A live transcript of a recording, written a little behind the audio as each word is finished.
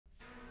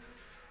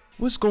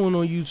What's going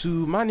on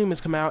YouTube? My name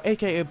is Kamal,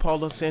 aka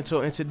Paulo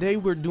Santo, and today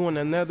we're doing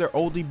another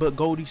oldie but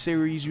goldie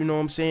series, you know what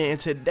I'm saying? And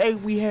today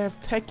we have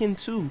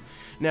Tekken 2.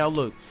 Now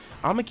look,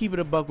 I'm gonna keep it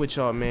a buck with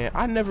y'all, man.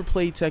 I never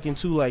played Tekken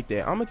 2 like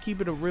that. I'm gonna keep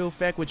it a real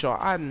fact with y'all.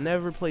 I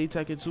never played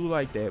Tekken 2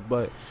 like that.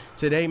 But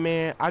today,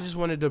 man, I just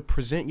wanted to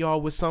present y'all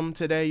with something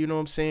today, you know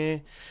what I'm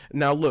saying?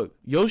 Now look,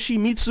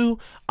 Yoshimitsu,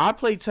 I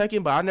played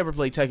Tekken, but I never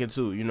played Tekken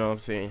 2, you know what I'm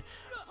saying?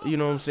 You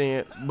know what I'm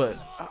saying? But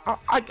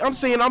I'm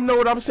saying I know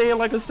what I'm saying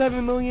like a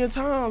 7 million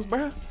times,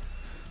 bruh.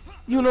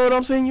 You know what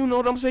I'm saying? You know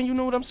what I'm saying? You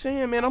know what I'm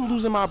saying, man? I'm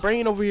losing my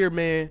brain over here,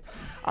 man.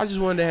 I just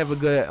wanted to have a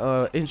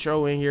good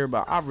intro in here,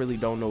 but I really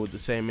don't know what to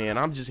say, man.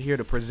 I'm just here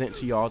to present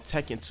to y'all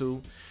Tekken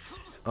 2.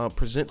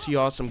 Present to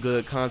y'all some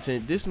good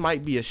content. This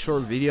might be a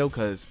short video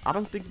because I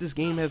don't think this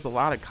game has a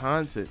lot of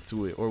content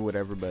to it or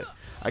whatever, but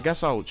I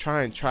guess I'll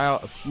try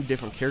out a few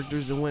different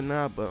characters and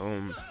whatnot, but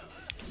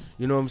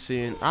you know what I'm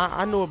saying?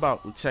 I know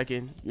about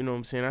Tekken, you know what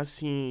I'm saying? I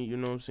seen, you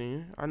know what I'm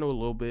saying? I know a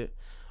little bit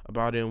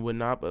about it and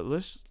whatnot, but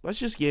let's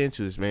just get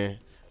into this, man.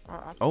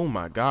 Oh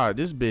my god,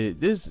 this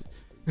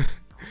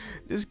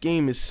this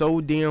game is so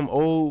damn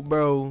old,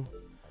 bro.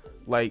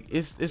 Like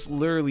it's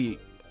literally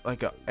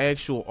like an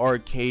actual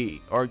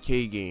arcade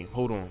game.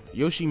 Hold on.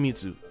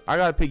 Yoshimitsu. I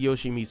gotta pick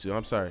Yoshimitsu.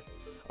 I'm sorry.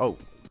 Oh,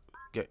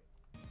 okay.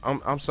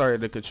 I'm sorry,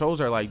 the controls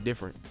are like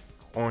different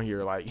on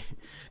here. Like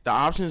the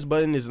options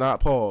button is not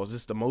pause,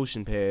 it's the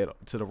motion pad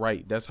to the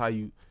right. That's how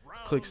you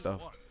click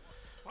stuff.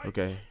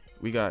 Okay,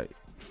 we got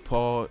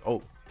pause.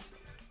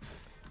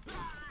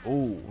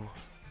 Oh,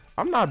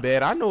 I'm not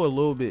bad. I know a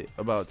little bit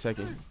about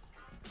Tekken.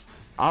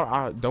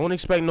 I don't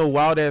expect no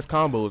wild ass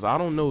combos. I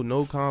don't know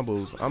no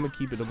combos. I'm gonna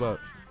keep it above.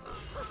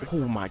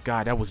 Oh my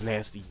god, that was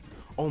nasty.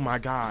 Oh my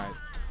god,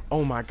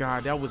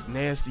 that was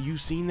nasty. You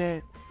seen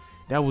that?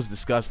 That was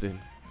disgusting.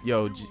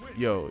 Yo,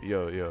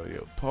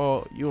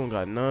 Paul, you don't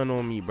got none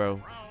on me, bro.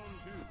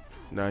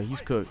 Nah,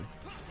 he's cooked.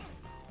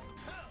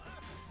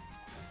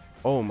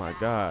 Oh my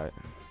god.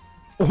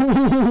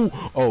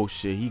 Oh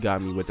shit, he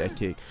got me with that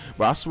kick.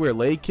 Bro, I swear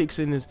leg kicks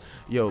in this,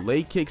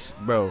 leg kicks,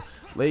 bro.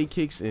 Leg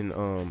kicks in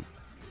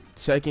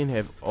Tekken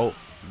have, oh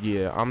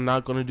yeah, I'm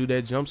not gonna do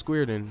that jump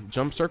square then.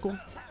 Jump circle?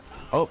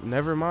 Oh,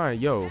 never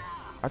mind. Yo,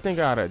 I think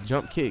I got a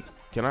jump kick.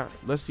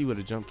 Let's see what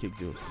a jump kick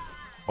do.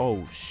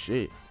 Oh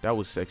shit, that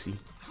was sexy.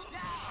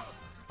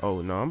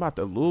 Oh no, I'm about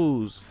to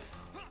lose.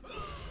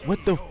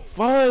 What the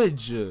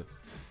fudge?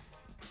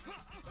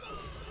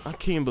 I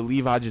can't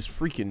believe I just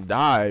freaking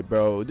died,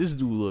 bro. This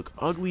dude look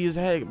ugly as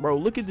heck, bro.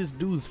 Look at this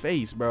dude's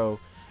face, bro.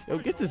 Yo,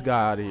 get this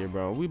guy out of here,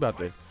 bro. We about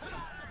to.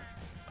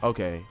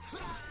 Okay,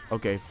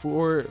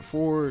 forward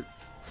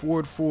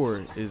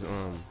four is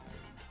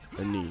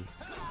a knee.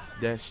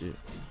 That shit.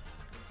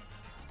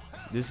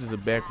 This is a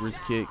backwards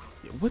kick.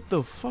 What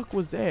the fuck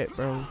was that,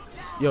 bro?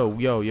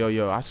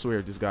 Yo, I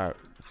swear this guy.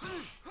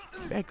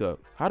 Back up.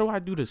 How do I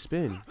do the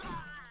spin?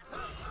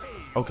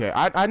 Okay,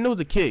 I know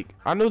the kick.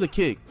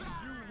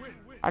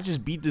 I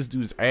just beat this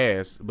dude's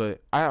ass,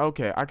 but I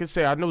can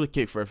say I know the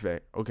kick for a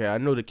fact. Okay, I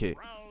know the kick.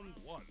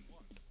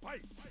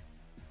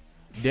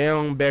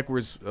 Down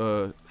backwards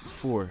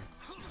 4.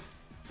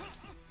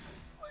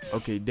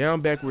 Okay,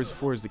 down backwards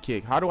 4 is the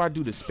kick. How do I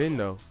do the spin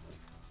though?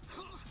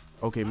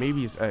 Okay,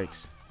 maybe it's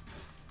X.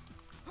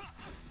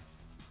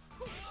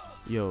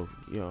 Yo,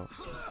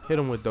 hit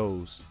him with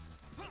those.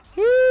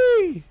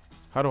 Whee!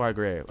 How do I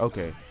grab?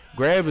 Okay,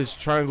 grab is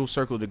triangle,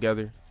 circle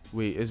together.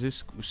 Wait, is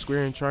this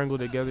square and triangle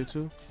together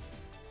too?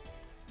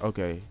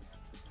 Okay.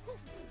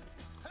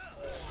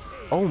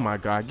 Oh my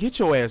god, get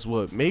your ass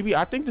whooped. Maybe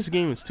I think this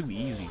game is too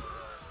easy.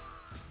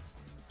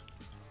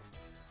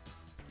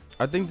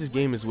 I think this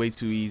game is way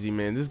too easy,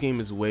 man. This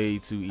game is way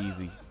too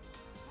easy.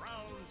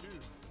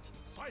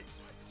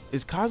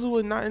 Is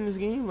Kazuha not in this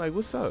game? Like,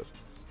 what's up?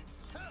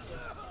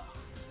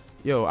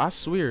 Yo, I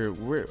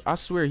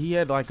swear he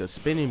had like a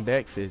spinning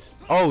back fist.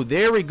 Oh,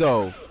 there we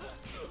go.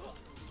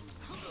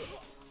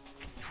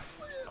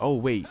 Oh,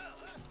 wait,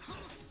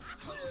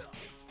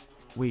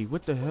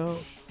 what the hell?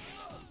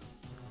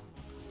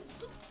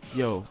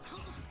 Yo,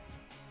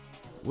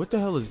 what the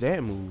hell is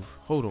that move?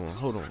 Hold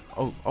on.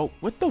 Oh,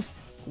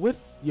 what?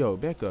 Yo,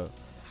 back up.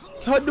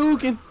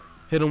 Hadouken.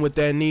 Hit him with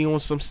that knee on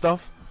some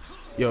stuff.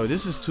 Yo,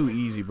 this is too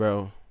easy,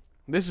 bro.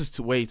 This is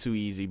way too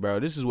easy, bro.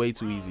 This is way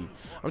too easy.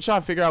 I'm trying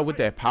to figure out what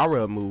that power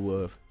up move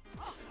was.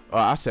 Oh,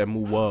 I said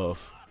move was.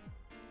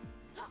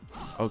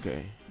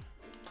 Okay.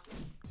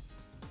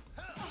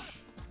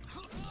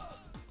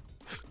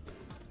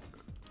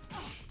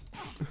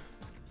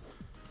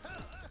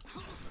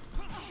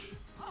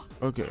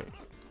 Okay.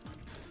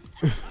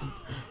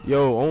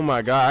 Yo, oh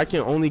my god, I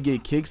can only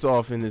get kicks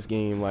off in this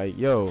game. Like,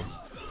 yo,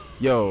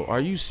 are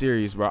you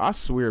serious, bro? I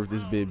swear if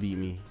this bit beat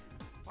me.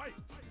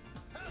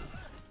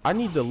 I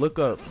need to look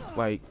up,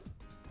 like,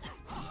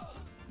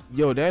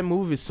 yo, that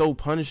move is so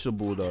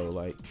punishable though.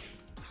 Like,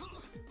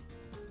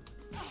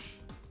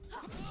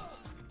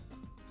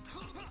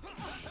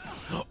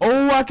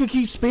 oh, I could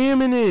keep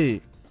spamming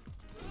it.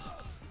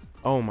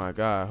 Oh my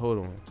god, hold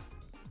on.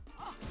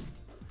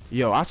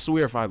 Yo, I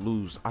swear if I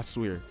lose, I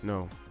swear,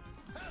 no.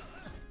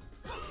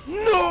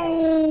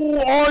 No!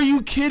 are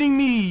you kidding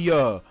me?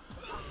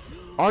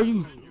 Are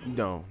you?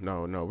 No.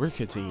 We're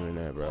continuing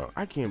that, bro.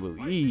 I can't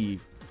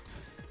believe.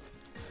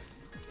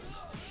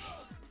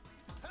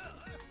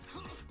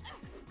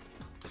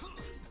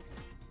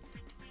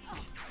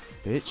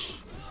 Bitch.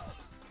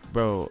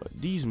 Bro,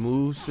 these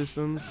move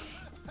systems.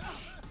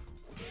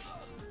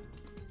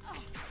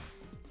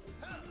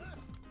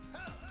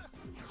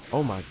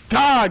 Oh my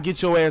God,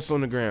 get your ass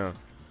on the ground.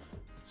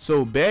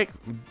 So back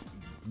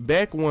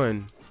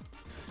one.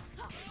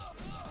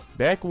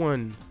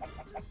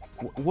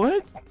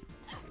 What?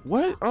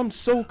 I'm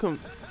so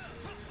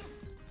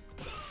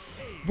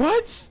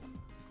What?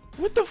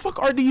 What the fuck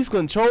are these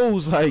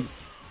controls like?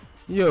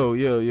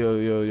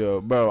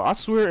 Yo, bro. I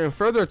swear in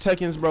further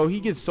Tekkens, bro, he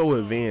gets so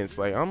advanced.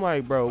 Like, I'm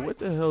like, bro, what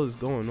the hell is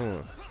going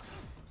on?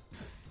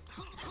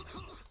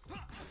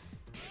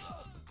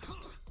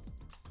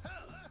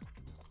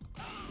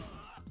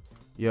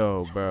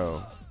 Yo,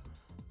 bro.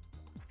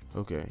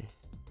 Okay.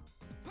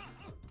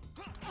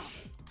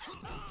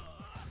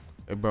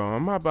 Hey, bro,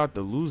 am I about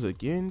to lose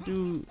again,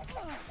 dude?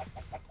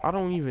 I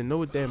don't even know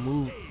what that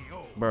move,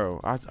 bro.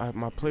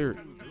 My player.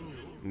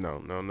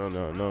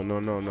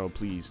 No,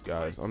 please,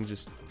 guys.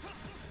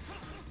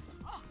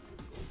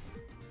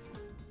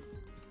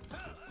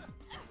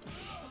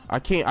 I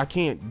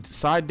can't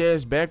side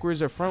dash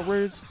backwards or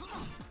frontwards.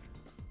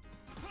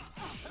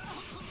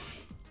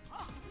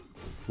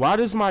 Why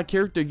does my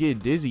character get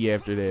dizzy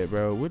after that,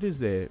 bro? What is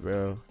that,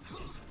 bro?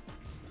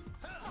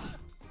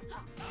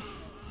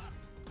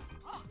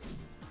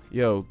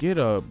 Yo, get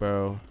up,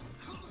 bro.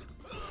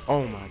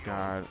 Oh my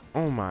God.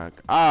 Oh my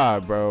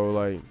God, bro.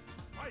 Like,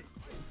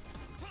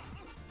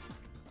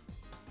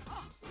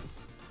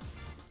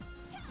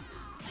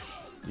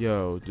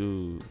 yo,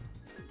 dude.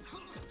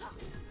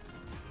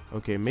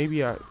 Okay,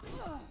 maybe I'm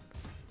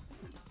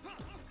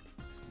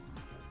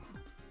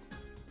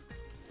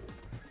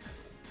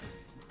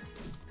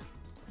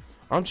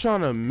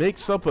trying to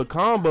mix up a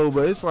combo,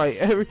 but it's like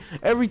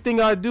everything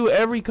I do,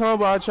 every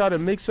combo I try to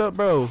mix up,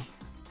 bro.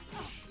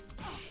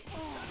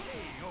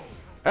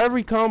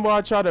 Every combo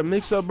I try to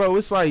mix up, bro,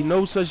 it's like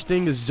no such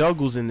thing as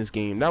juggles in this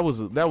game. That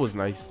was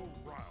nice.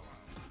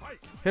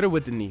 Hit her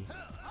with the knee.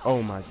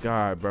 Oh my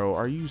God, bro.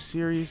 Are you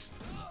serious?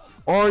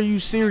 Are you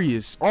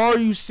serious? Are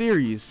you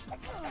serious?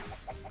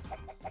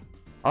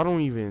 I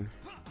don't even.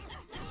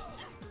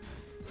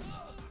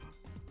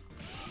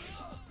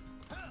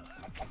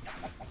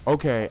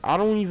 Okay, I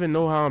don't even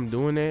know how I'm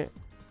doing that.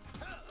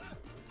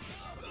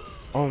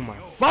 Oh my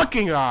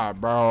fucking God,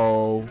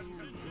 bro.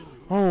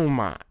 Oh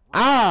my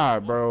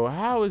God, bro.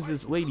 How is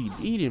this lady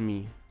beating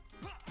me?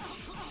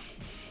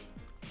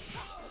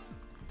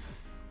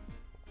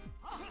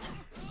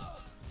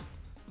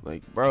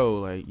 Like, bro,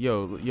 like,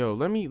 yo,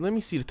 let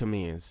me see the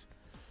commands.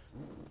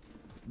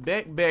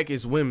 Back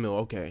is windmill.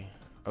 Okay.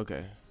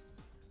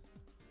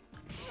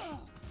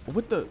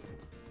 What the?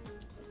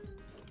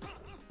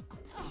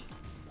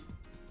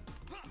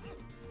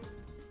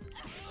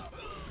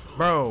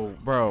 Bro.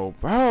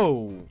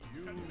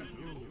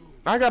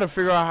 I gotta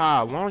figure out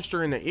how I launched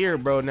her in the air,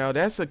 bro. Now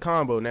that's a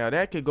combo. Now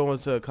that could go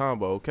into a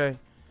combo, okay?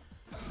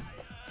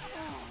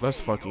 Let's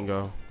fucking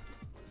go.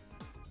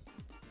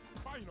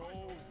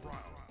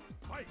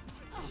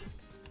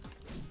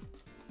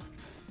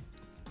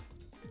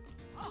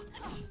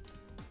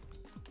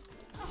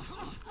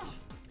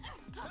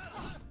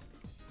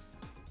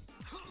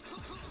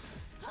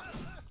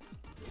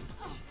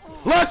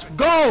 Let's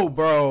go,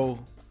 bro.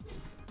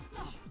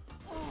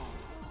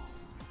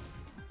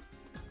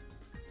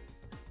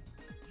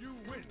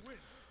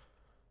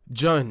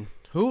 Jun,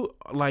 who,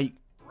 like,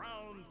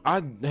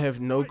 I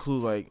have no clue,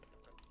 like.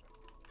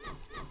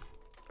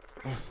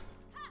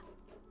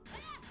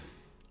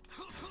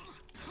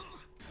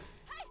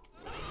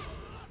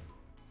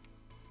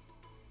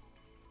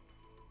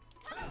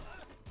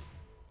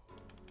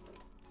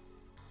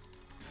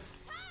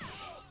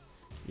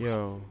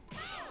 Yo.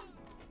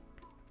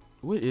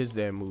 What is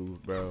that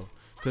move, bro?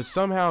 Cause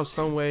somehow,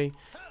 some way,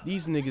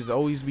 these niggas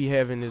always be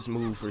having this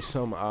move for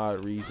some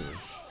odd reason.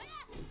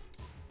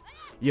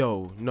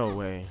 Yo, no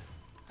way.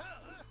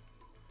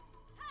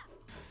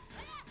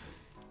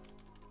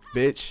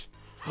 Bitch.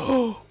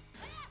 What?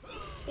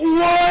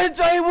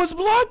 I was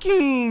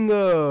blocking.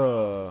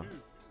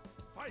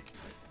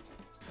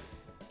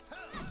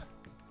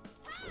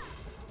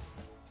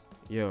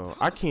 Yo,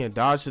 I can't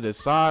dodge to the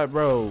side,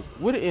 bro.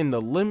 What in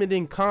the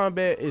limiting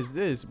combat is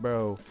this,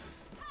 bro?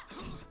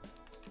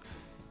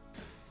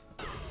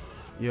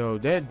 Yo,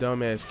 that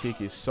dumbass kick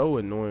is so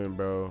annoying,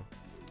 bro.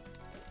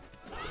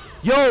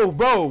 Yo,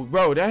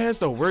 bro, that has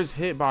the worst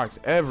hitbox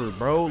ever,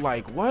 bro.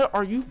 Like, what?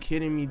 Are you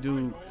kidding me,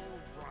 dude?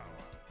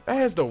 That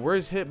has the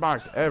worst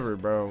hitbox ever,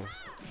 bro.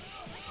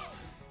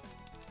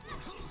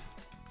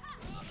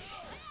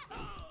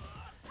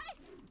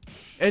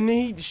 And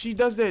then she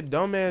does that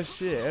dumbass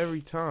shit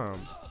every time.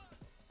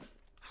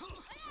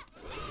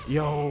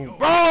 Yo,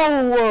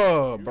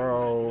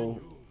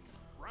 bro.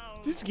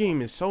 This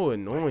game is so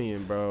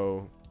annoying,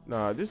 bro.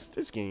 Nah, this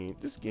game,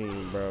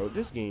 bro.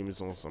 This game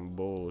is on some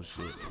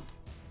bullshit.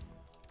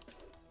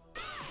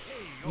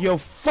 Yo,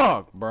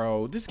 fuck,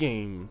 bro. This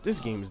game is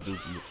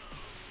dookie.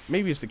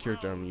 Maybe it's the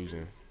character I'm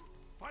using.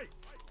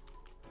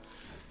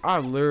 I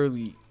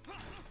literally...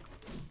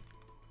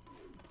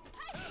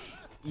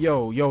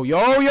 Yo.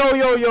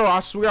 I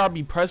swear I'll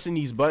be pressing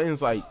these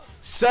buttons like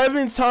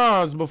 7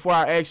 times before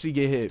I actually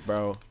get hit,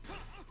 bro.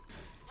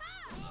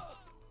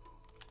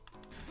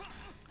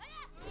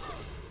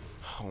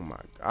 Oh my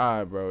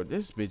god, bro.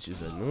 This bitch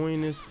is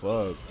annoying as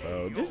fuck,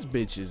 bro. This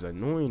bitch is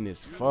annoying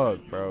as fuck,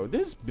 bro.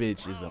 This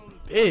bitch is a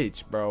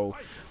bitch, bro.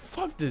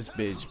 Fuck this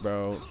bitch,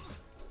 bro.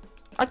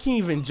 I can't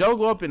even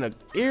juggle up in the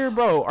air,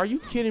 bro. Are you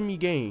kidding me,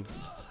 game?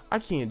 I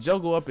can't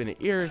juggle up in the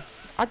air.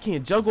 I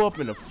can't juggle up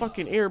in the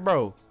fucking air,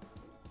 bro.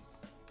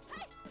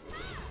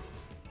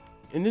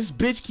 And this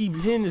bitch keep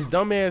hitting this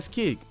dumbass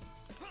kick.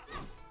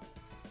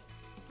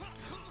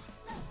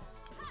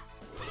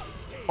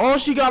 All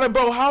she gotta,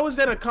 bro, how is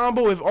that a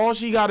combo if all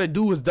she gotta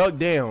do is duck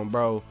down,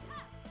 bro?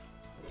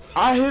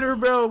 I hit her,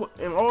 bro,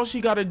 and all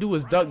she gotta do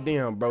is duck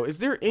down, bro. Is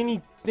there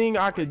anything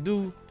I could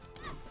do?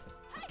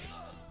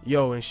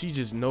 Yo, and she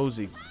just knows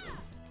it.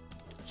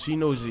 She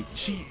knows it.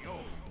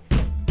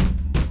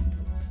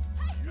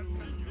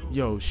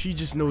 Yo, she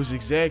just knows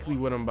exactly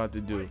what I'm about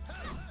to do.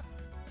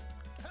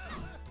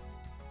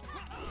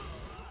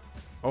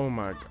 Oh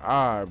my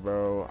god,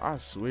 bro. I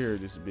swear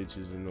this bitch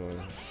is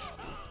annoying.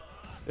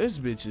 This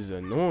bitch is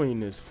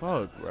annoying as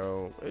fuck,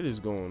 bro. What is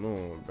going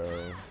on,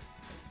 bro?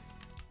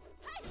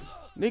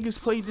 Niggas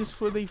played this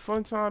for their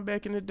fun time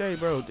back in the day,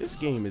 bro. This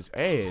game is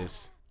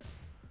ass.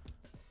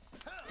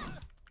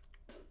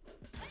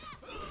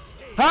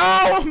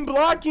 How? I'm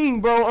blocking,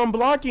 bro. I'm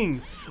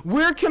blocking.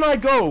 Where can I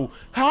go?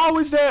 How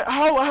is that?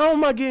 How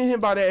am I getting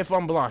hit by that if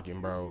I'm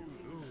blocking, bro?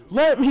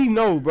 Let me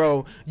know,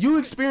 bro. You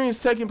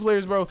experienced Tekken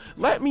players, bro.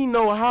 Let me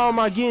know how am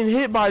I getting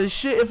hit by this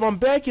shit if I'm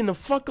backing the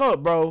fuck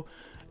up, bro.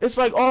 It's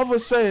like all of a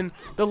sudden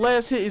the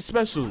last hit is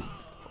special.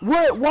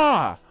 What?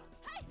 Why?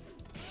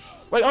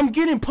 Like I'm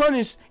getting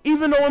punished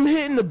even though I'm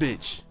hitting the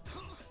bitch.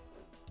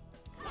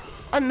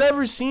 I've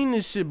never seen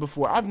this shit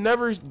before. I've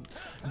never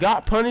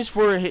got punished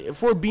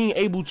for being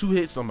able to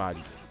hit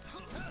somebody.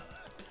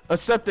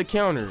 Except the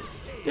counter.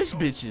 This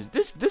bitch is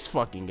this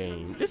fucking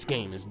game. This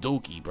game is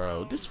dookie,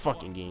 bro. This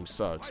fucking game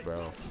sucks,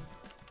 bro.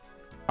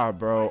 Ah,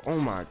 bro. Oh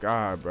my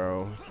god,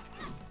 bro.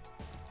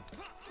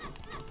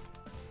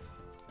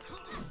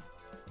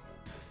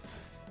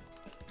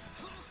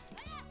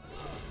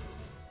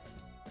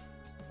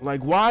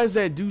 Like, why does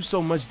that do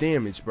so much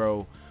damage,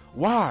 bro?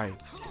 Why?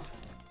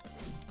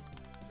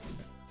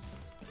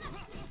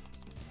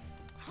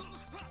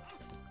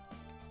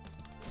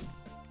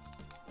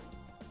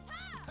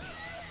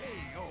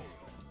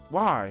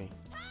 Why?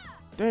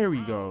 There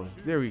we go.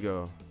 There we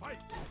go.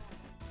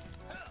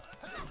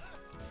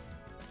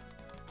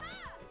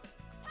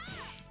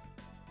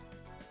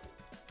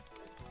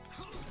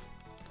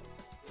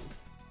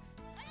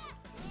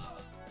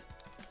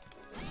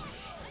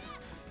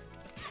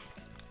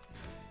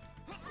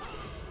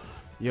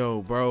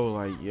 Yo, bro,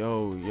 like,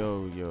 yo,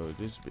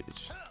 this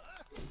bitch.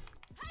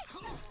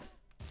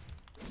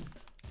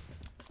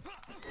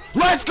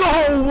 Let's go,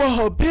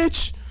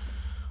 bitch!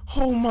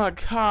 Oh my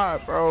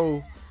god,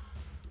 bro.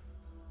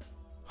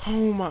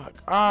 Oh my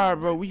god,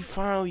 bro. We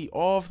finally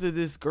off to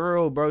this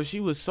girl, bro. She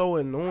was so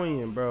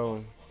annoying,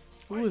 bro.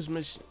 Who is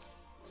mission?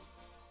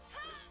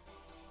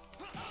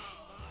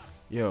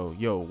 Yo,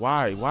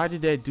 why? Why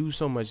did that do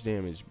so much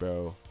damage,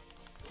 bro?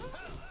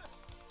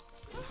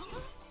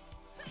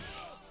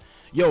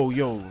 Yo,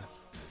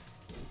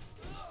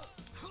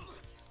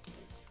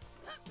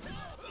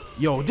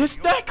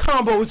 that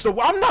combo is the.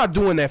 I'm not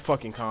doing that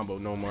fucking combo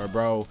no more,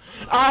 bro.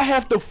 I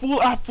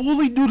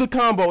fully do the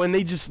combo and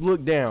they just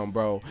look down,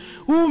 bro.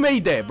 Who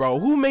made that, bro?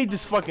 Who made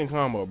this fucking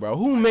combo, bro?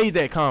 Who made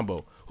that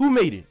combo? Who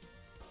made it?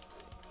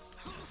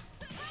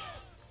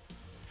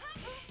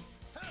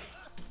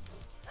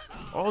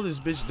 All this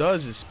bitch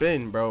does is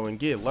spin, bro, and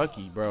get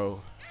lucky,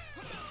 bro.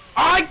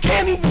 I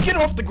can't even get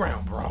off the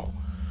ground, bro.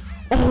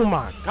 Oh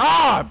my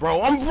god,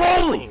 bro. I'm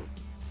rolling.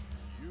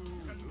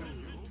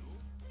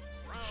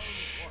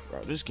 Shh,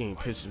 bro, this game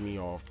pisses me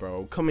off,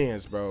 bro.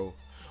 Commands, bro.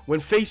 When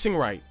facing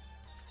right.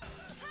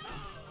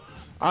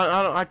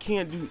 I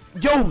can't do.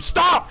 Yo,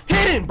 stop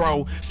hitting,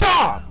 bro.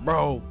 Stop,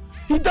 bro.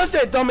 He does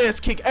that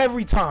dumbass kick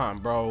every time,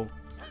 bro.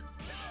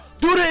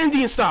 Do the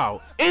Indian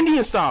style.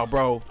 Indian style,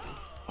 bro.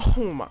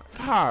 Oh my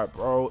god,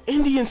 bro.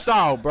 Indian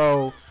style,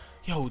 bro.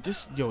 Yo,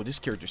 this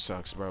character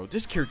sucks, bro.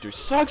 This character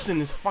sucks in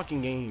this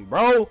fucking game,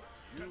 bro.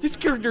 This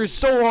character is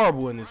so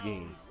horrible in this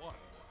game.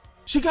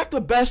 She got the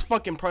best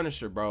fucking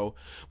Punisher, bro.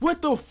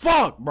 What the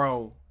fuck,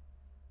 bro?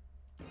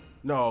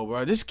 No,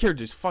 bro. This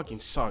character fucking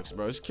sucks,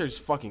 bro. This character's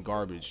fucking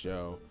garbage,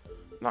 yo.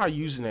 I'm not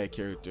using that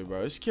character,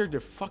 bro. This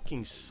character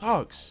fucking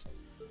sucks.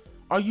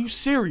 Are you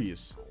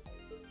serious?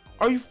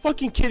 Are you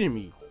fucking kidding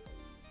me?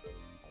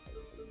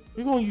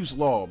 We're gonna use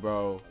Law,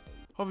 bro.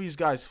 Hope these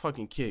guys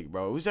fucking kick,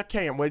 bro. I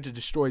can't wait to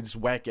destroy this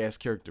whack ass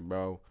character,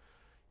 bro.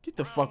 Get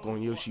the fuck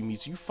on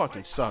Yoshimitsu. You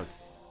fucking suck.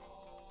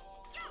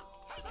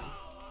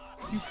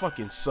 You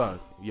fucking suck,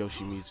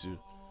 Yoshimitsu.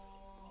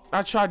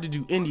 I tried to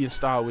do Indian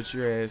style with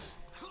your ass.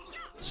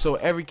 So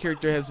every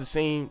character has the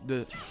same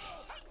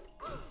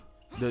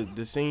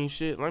the same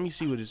shit. Let me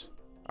see what is.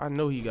 I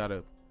know he got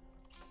a.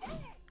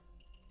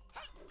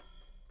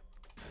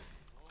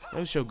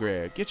 Let's your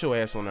grab. Get your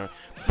ass on there,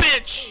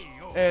 bitch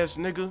ass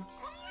nigga.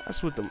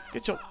 That's what the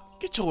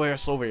get your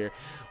ass over here,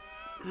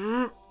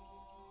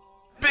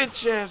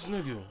 bitch ass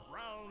nigga.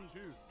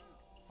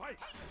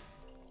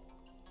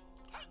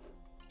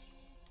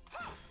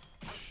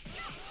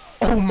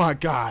 Oh my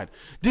god,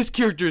 this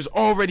character is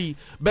already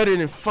better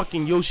than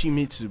fucking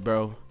Yoshimitsu,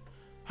 bro.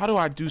 How do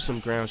I do some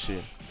ground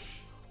shit?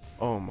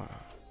 Oh my.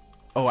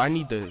 Oh, I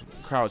need to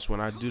crouch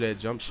when I do that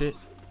jump shit.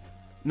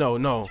 No,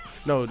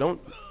 don't.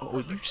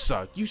 Oh,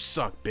 you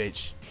suck,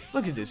 bitch.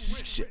 Look at this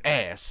shit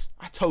ass.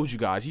 I told you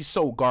guys, he's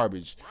so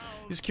garbage.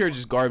 This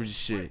character's garbage as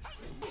shit.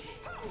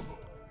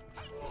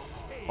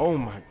 Oh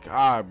my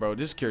god, bro,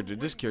 this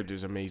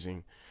character's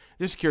amazing.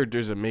 This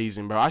character's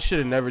amazing, bro. I should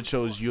have never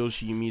chose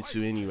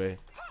Yoshimitsu anyway.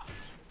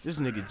 This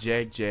nigga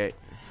Jack.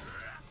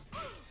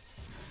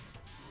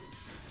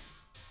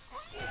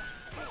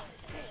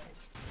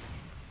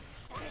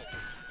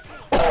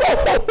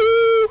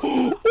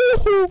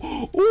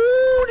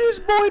 Ooh, this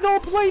boy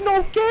don't play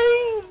no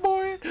games,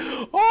 boy.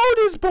 Oh,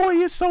 this boy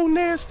is so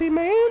nasty,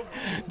 man.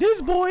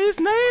 This boy is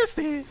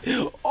nasty.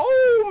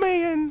 Oh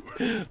man.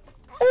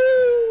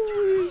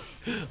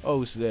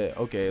 Oh snap.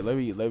 Okay, let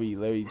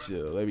me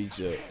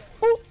chill.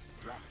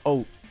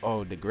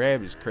 Oh, the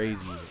grab is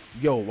crazy.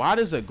 Yo, why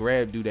does a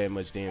grab do that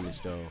much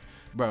damage though?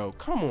 Bro,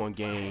 come on,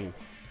 game.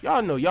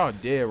 Y'all know y'all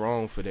dead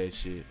wrong for that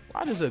shit.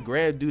 Why does a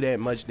grab do that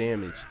much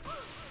damage?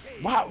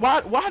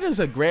 Why does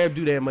a grab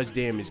do that much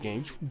damage,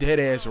 game? You dead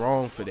ass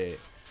wrong for that.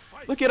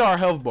 Look at our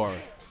health bar.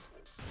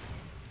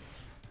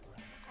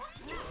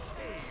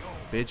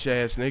 Bitch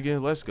ass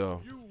nigga, let's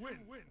go.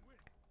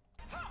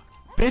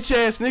 Bitch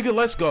ass nigga,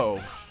 let's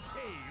go.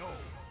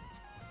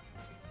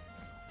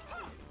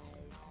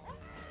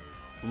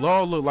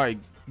 Law look like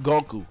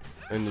Goku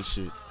in this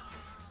shit.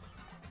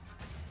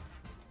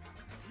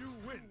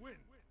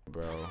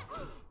 Bro.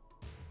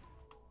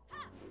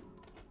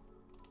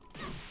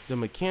 The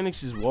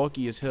mechanics is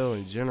wonky as hell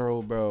in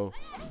general, bro.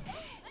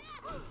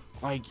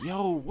 Like,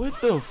 yo, what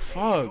the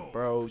fuck,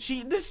 bro?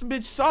 This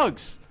bitch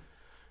sucks.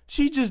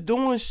 She just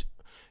doing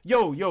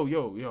yo.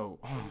 Oh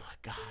my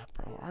god,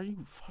 bro. Are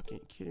you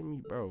fucking kidding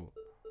me, bro?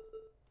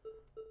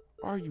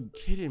 Are you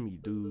kidding me,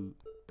 dude?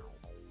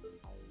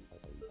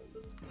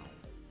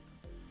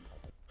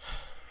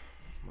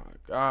 My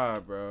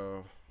god,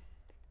 bro.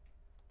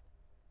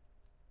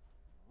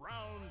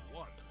 Round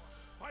one.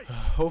 Fight.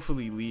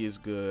 Hopefully Lee is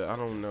good. I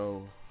don't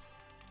know.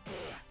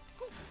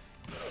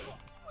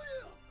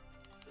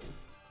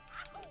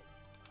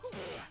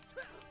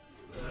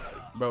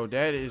 Bro,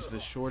 that is the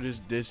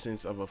shortest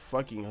distance of a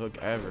fucking hook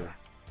ever.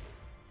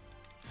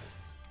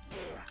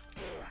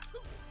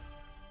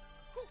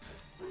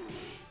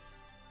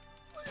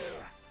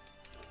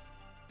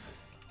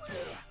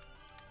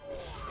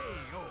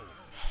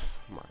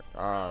 My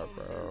god,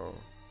 bro.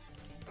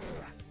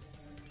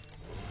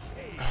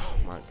 Oh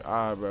my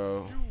god,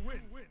 bro.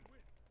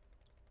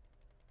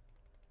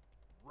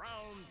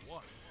 Round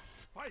one.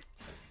 Fight.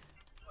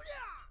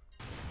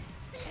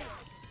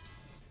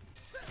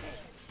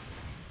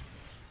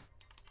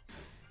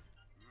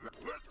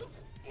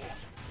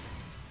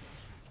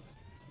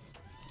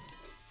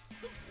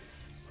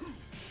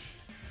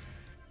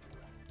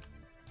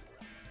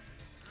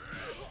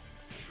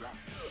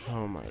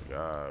 Oh my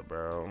god,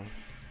 bro.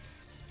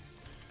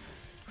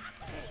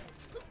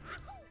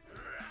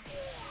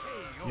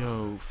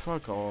 Yo,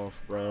 fuck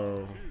off,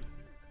 bro.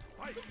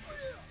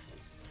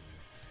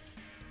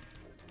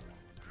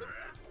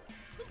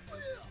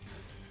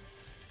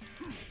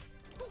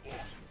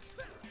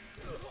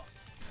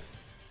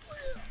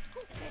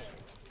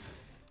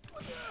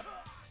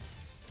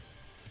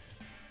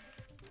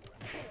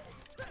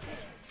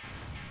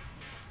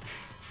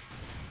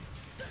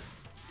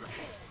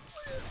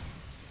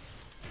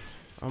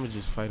 I'ma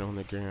just fight on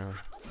the ground.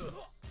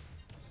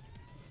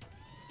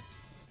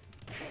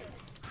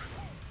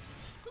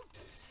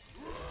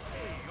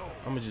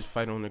 I'ma just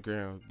fight on the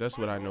ground. That's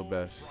what I know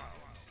best.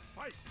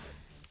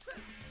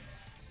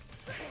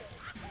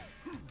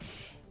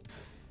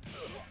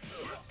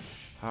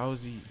 How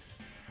is he?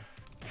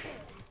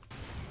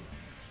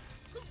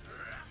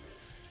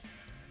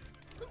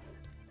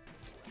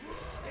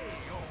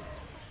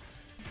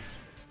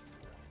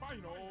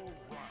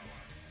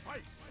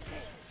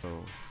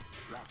 Oh.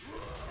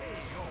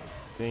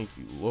 Thank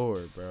you,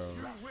 Lord, bro.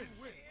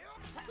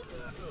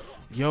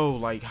 Yo,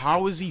 like,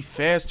 how is he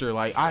faster?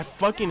 Like, I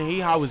fucking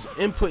hate how his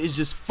input is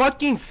just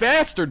fucking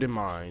faster than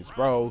mine,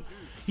 bro.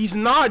 He's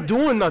not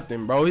doing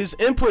nothing, bro. His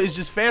input is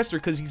just faster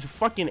because he's a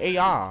fucking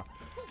AI.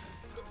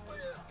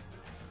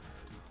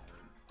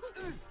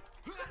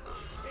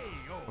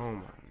 Oh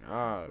my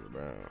god,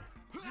 bro.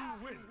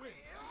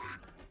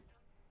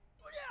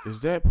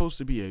 Is that supposed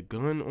to be a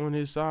gun on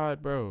his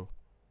side, bro?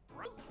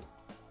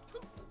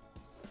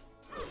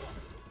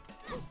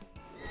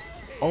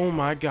 Oh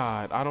my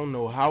god, I don't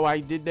know how I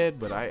did that,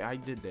 but I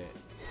did that.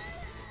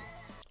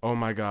 Oh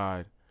my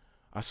god.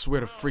 I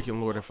swear to freaking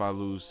Lord if I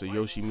lose to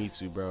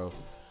Yoshimitsu, bro.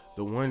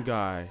 The one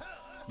guy.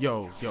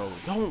 Yo,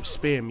 don't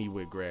spam me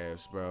with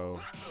grabs, bro.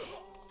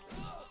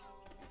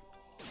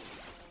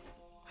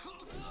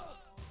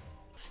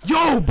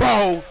 Yo,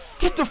 bro,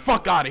 get the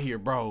fuck out of here,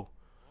 bro.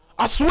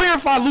 I swear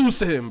if I lose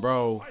to him,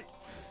 bro.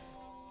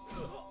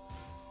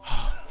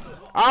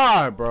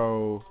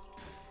 Bro.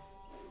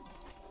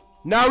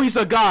 Now he's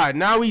a god.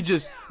 Now he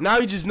just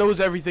knows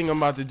everything I'm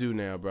about to do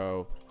now,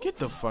 bro. Get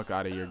the fuck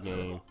out of your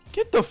game.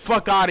 Get the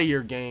fuck out of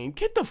your game.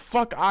 Get the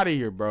fuck out of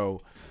here,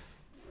 bro.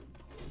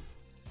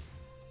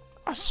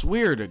 I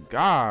swear to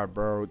God,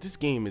 bro. This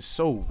game is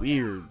so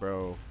weird,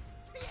 bro.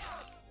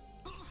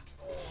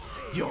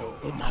 Yo,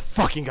 oh my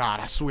fucking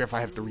God. I swear if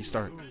I have to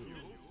restart.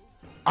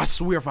 I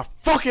swear if I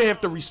fucking have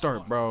to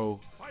restart, bro.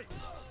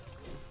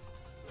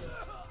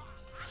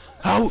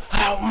 How?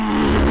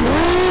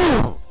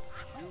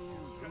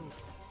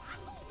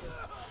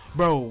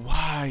 Bro,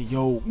 why,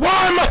 yo?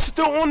 Why am I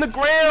still on the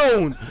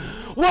ground?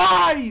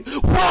 Why?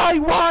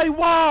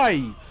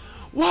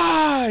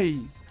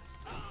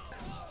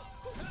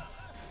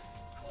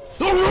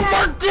 Oh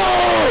my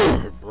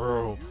God,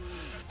 bro.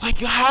 Like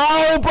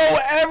how, bro?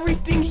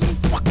 Everything he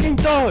fucking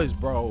does,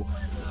 bro.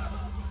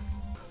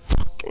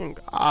 Fucking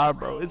God,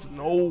 bro. It's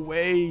no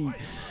way.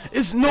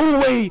 It's no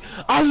way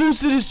I lose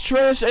to this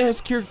trash ass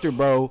character,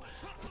 bro.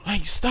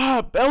 Like,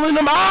 stop belling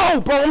him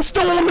out, bro. I'm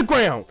still on the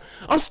ground.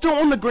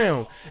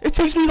 It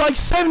takes me like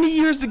 70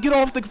 years to get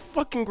off the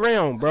fucking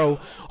ground, bro.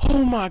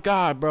 Oh my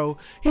God, bro.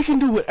 He can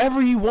do whatever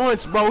he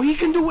wants, bro. He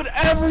can do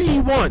whatever he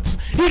wants.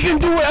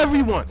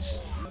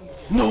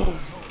 No,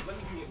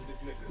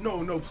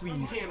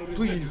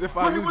 please. If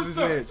I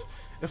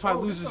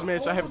lose this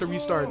match, I have to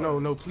restart.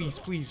 No, please,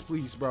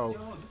 bro.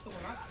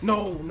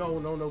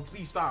 No,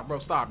 please stop,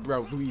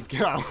 bro. Please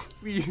get out,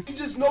 please. He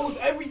just knows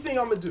everything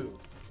I'm gonna do.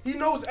 He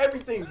knows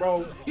everything,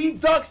 bro. He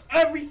ducks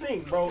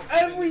everything, bro.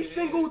 Every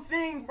single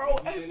thing, bro.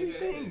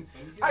 Everything.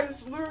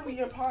 It's literally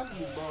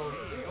impossible, bro.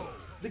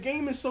 The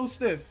game is so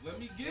stiff. Let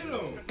me get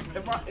him.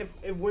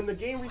 If when the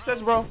game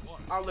resets, bro,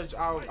 I'll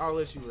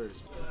let you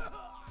first.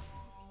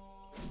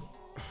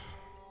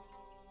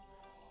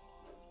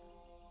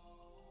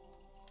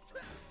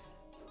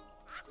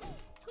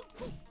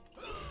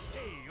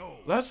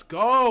 Let's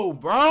go,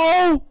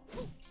 bro.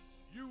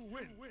 You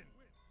win.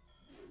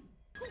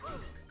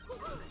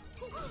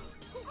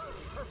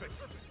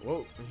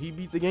 Whoa, he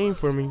beat the game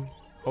for me.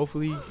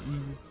 Hopefully,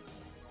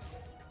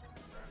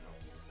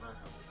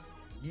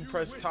 you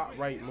press top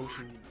right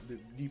motion, the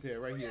D-pad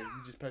right here.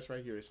 You just press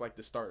right here. It's like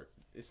the start.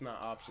 It's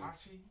not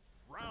options.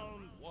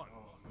 Round one.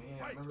 Oh man,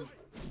 I remember.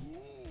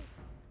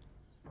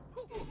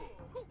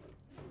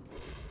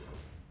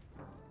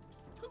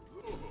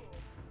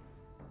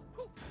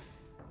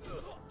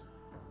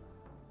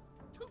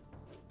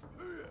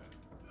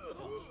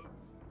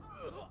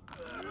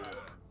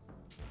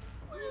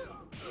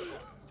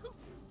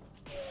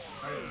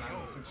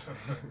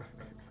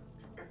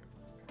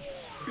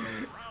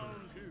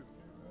 Round two.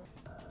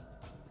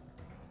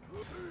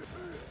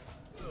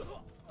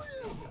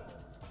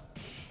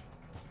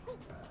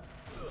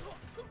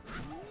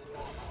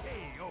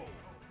 KO.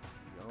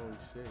 Oh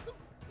shit.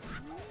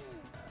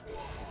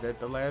 Is that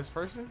the last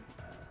person?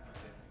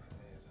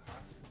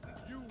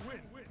 You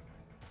win.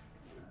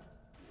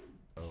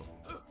 Oh.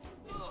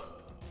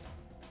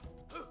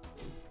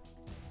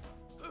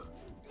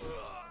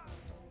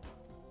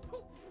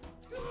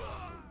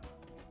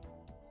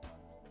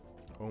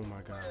 Oh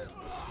my God.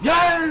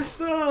 Yes!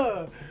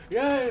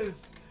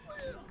 Yes!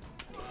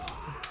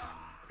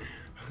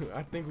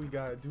 I think we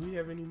got. Do we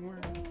have any more?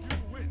 You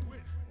win.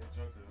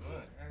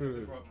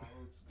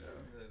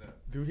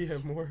 Do we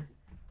have more?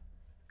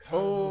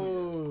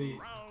 Oh! Round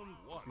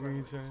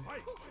one.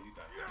 Fight.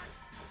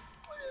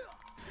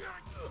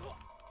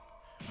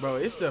 Bro,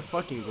 it's the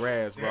fucking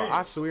grass, bro.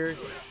 I swear,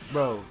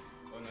 bro.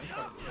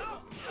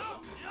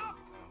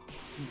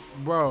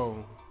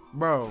 Bro,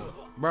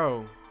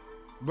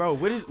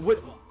 what is what?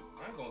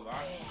 I ain't gonna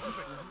lie.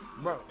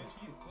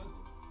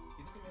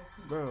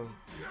 Bro,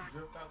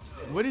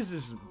 what is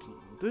this?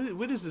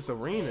 What is this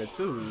arena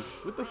too?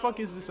 What the fuck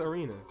is this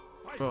arena,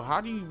 bro?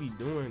 How do you be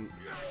doing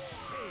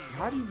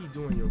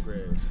your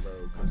grabs, bro?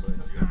 Cause like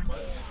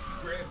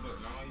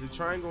the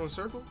triangle and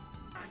circle.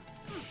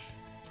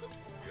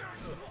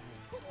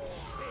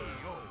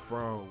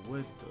 Bro,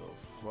 what the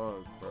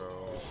fuck,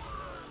 bro?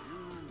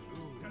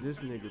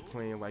 This nigga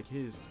playing like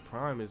his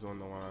prime is on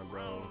the line,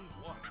 bro.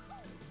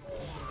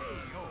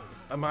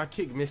 My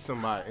kick missed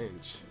him by an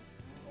inch.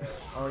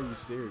 Are you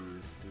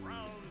serious, dude?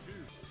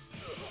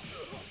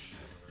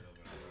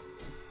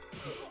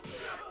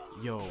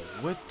 Yo,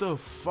 what the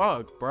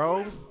fuck,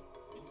 bro?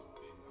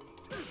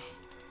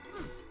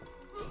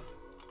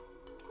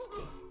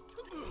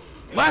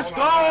 Let's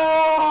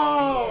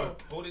go!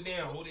 Hold it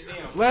down.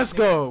 Let's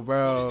go,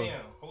 bro.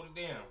 Hold it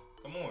down.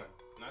 Come on.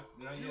 Not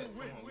yet.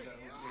 Come on, we gotta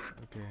hold it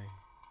down. Okay.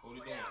 Hold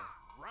it down.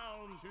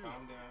 Round two.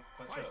 Calm down.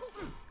 Clutch up.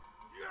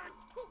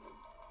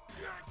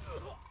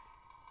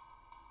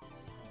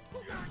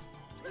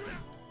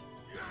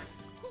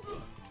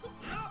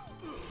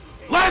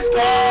 Let's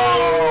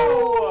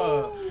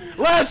go!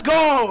 Let's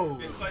go!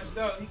 He clutched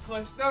up. He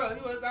clutched up.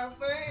 He was out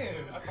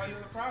playing. I thought he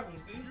was a problem.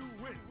 See?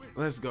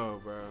 Let's go,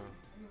 bro.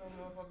 You know,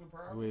 motherfucking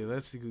problem. Wait,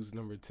 let's see who's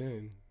number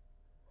 10.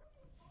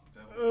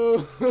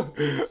 Oh.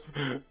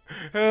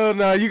 Hell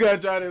no, you gotta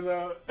try this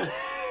out.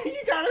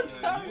 You gotta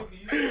try it.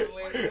 You the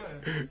last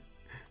one.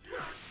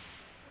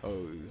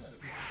 Oh,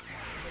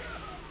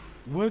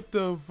 what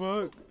the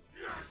fuck?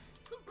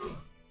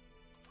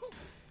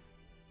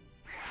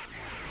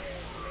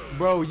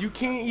 Bro, you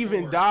can't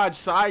even dodge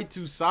side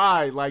to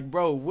side. Like,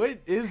 bro, what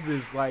is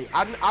this? Like,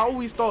 I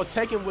always thought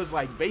Tekken was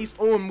like based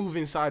on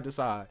moving side to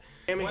side.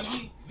 At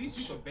least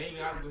you could bang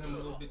out with him a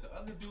little bit. The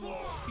other dude,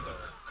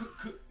 he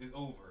could is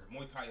over.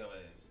 Muay Thai your ass.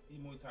 He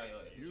Muay Thai your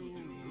ass. You with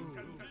them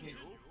knees,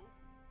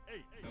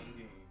 dumb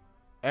game.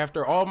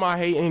 After all my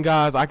hating,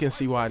 guys, I can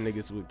see why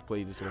niggas would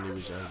play this when they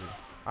was younger.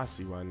 I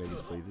see why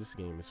niggas play this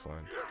game. Is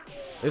fun.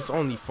 It's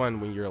only fun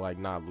when you're like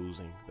not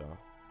losing, though.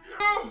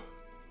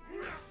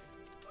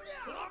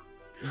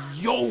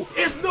 Yo,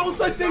 it's no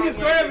such thing as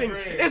grabbing.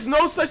 It's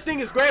no such thing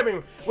as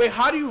grabbing. Wait,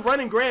 how do you run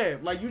and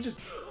grab? Like, you just...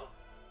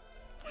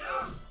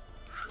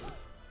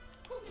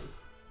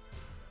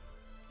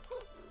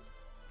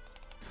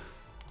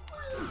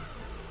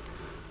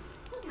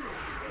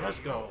 Let's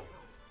go.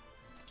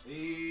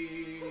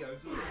 Hey,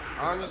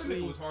 honestly,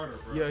 he was harder,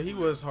 bro. Yeah, he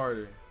was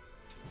harder.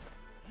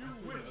 The other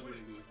nigga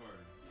was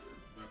harder.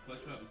 Bro,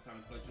 clutch up. It's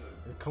time to clutch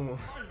up. Come on.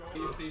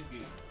 Play your safe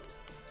game.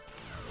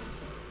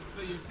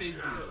 Play your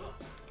safe game.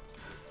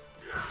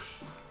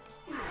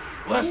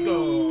 Let's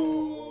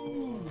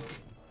go.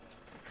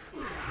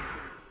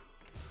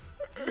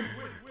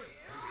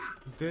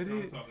 Is that it?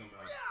 I'm talking about.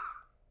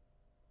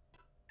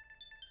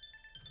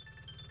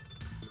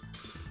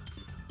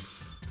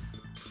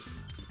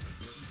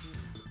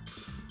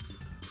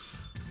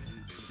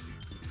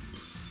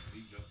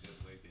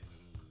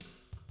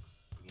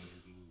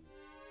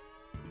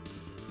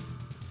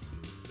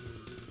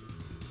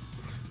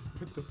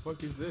 What the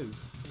fuck is this?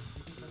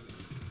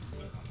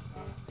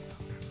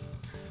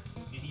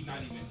 He's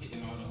not even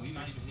hitting all the. He's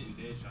not even hitting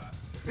dead shot.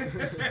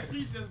 He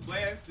just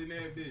blasting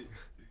that bitch.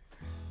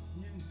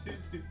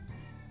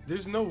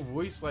 There's no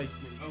voice like.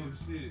 Oh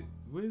shit.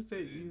 What is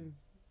that?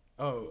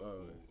 Oh.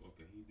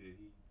 Okay, he did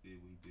what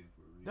he did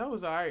for a reason. That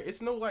was alright.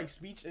 It's no like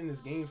speech in this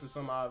game for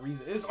some odd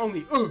reason. It's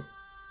only Yeah,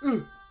 I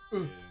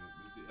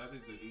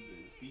think the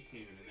speed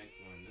came in the next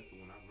one. That's the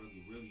one I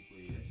really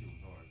played. That shit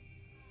was hard.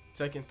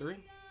 Tekken 3. I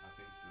think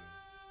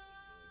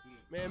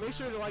so. Man, make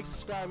sure to like,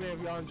 subscribe, man,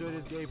 if y'all enjoy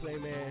this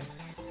gameplay, man.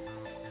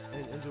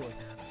 And enjoy.